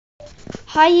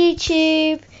Hi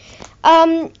YouTube.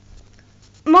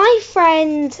 My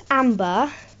friend Amber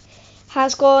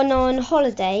has gone on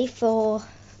holiday for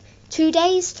 2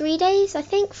 days, 3 days, I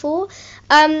think, 4.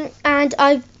 And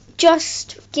I've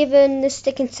just given the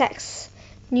Stick and Sex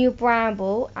new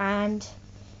bramble and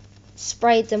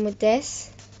sprayed them with this.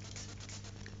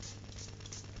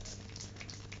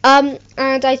 And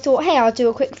I thought, hey, I'll do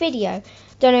a quick video.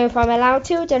 Don't know if I'm allowed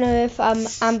to. Don't know if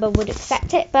Amber would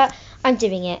accept it, but I'm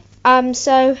doing it.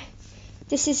 So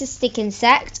this is a stick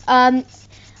insect.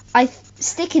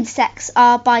 Stick insects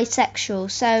are bisexual,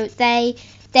 so they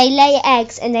lay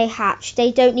eggs and they hatch.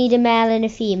 They don't need a male and a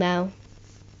female.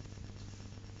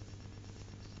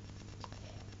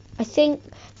 I think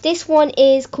this one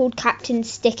is called Captain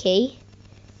Sticky.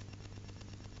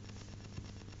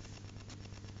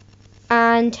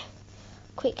 And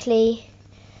quickly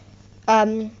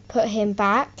put him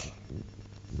back.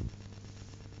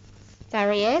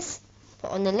 There he is.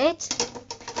 Put on the lid.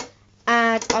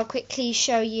 And I'll quickly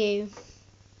show you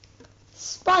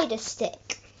spider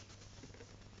stick.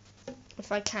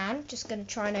 If I can, just going to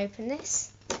try and open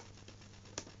this.